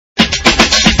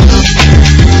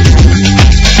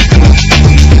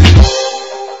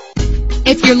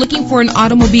If you're looking for an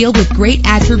automobile with great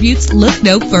attributes, look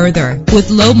no further. With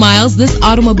low miles, this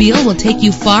automobile will take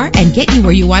you far and get you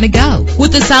where you want to go.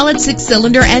 With a solid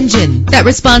 6-cylinder engine that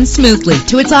responds smoothly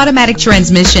to its automatic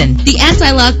transmission, the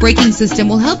anti-lock braking system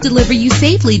will help deliver you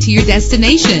safely to your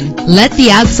destination. Let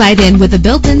the outside in with a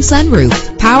built-in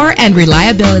sunroof. Power and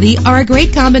reliability are a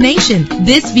great combination.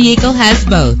 This vehicle has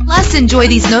both. Plus, enjoy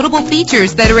these notable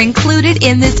features that are included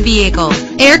in this vehicle: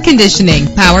 air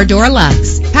conditioning, power door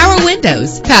locks, power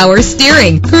windows, power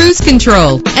steering, cruise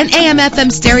control, an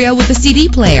AM/FM stereo with a CD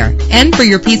player. And for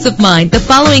your peace of mind, the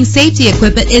following safety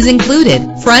equipment is included: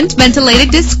 front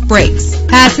ventilated disc brakes,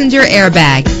 passenger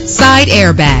airbag, side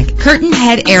airbag, curtain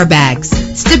head airbags,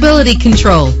 stability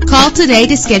control. Call today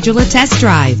to schedule a test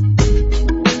drive.